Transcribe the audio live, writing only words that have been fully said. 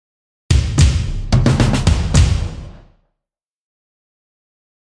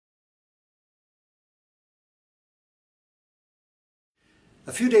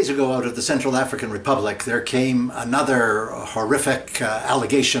A few days ago, out of the Central African Republic, there came another horrific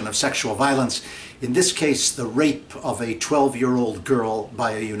allegation of sexual violence. In this case, the rape of a 12-year-old girl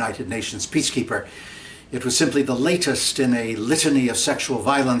by a United Nations peacekeeper. It was simply the latest in a litany of sexual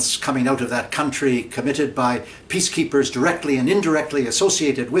violence coming out of that country, committed by peacekeepers directly and indirectly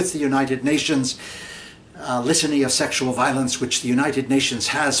associated with the United Nations. A litany of sexual violence which the United Nations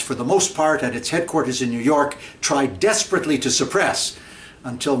has, for the most part, at its headquarters in New York, tried desperately to suppress,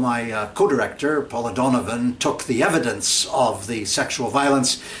 until my co-director, Paula Donovan, took the evidence of the sexual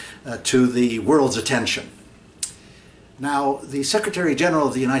violence to the world's attention. Now, the Secretary-General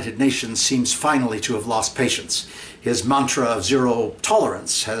of the United Nations seems finally to have lost patience. His mantra of zero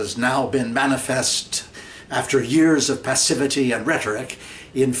tolerance has now been manifest after years of passivity and rhetoric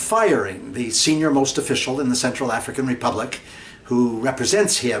in firing the senior-most official in the Central African Republic, who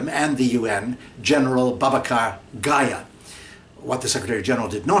represents him and the UN, General Babacar Gaye. What the Secretary-General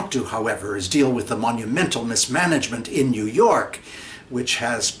did not do, however, is deal with the monumental mismanagement in New York, which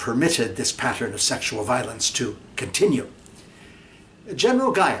has permitted this pattern of sexual violence to continue.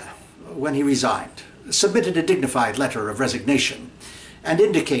 General Gaye, when he resigned, submitted a dignified letter of resignation and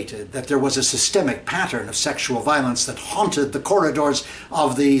indicated that there was a systemic pattern of sexual violence that haunted the corridors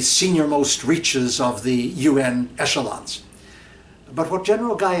of the senior-most reaches of the UN echelons. But what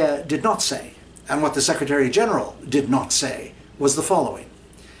General Gaye did not say, and what the Secretary-General did not say, was the following.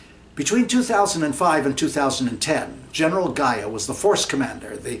 Between 2005 and 2010, General Gaye was the force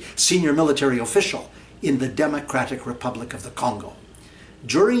commander, the senior military official in the Democratic Republic of the Congo.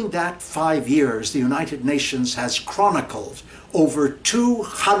 During that 5 years, the United Nations has chronicled over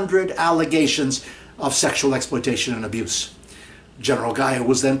 200 allegations of sexual exploitation and abuse. General Gaye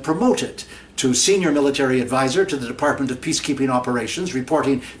was then promoted to Senior Military Advisor to the Department of Peacekeeping Operations,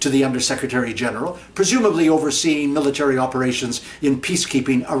 reporting to the Undersecretary General, presumably overseeing military operations in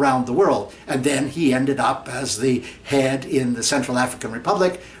peacekeeping around the world. And then he ended up as the head in the Central African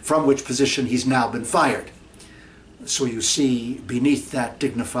Republic, from which position he's now been fired. So you see, beneath that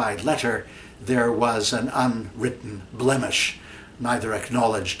dignified letter, there was an unwritten blemish, neither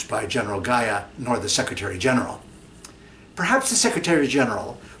acknowledged by General Gaye nor the Secretary General. Perhaps the Secretary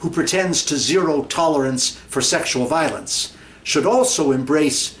General, who pretends to zero tolerance for sexual violence, should also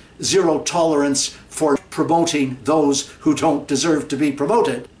embrace zero tolerance for promoting those who don't deserve to be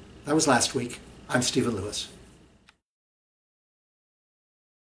promoted. That was last week. I'm Stephen Lewis.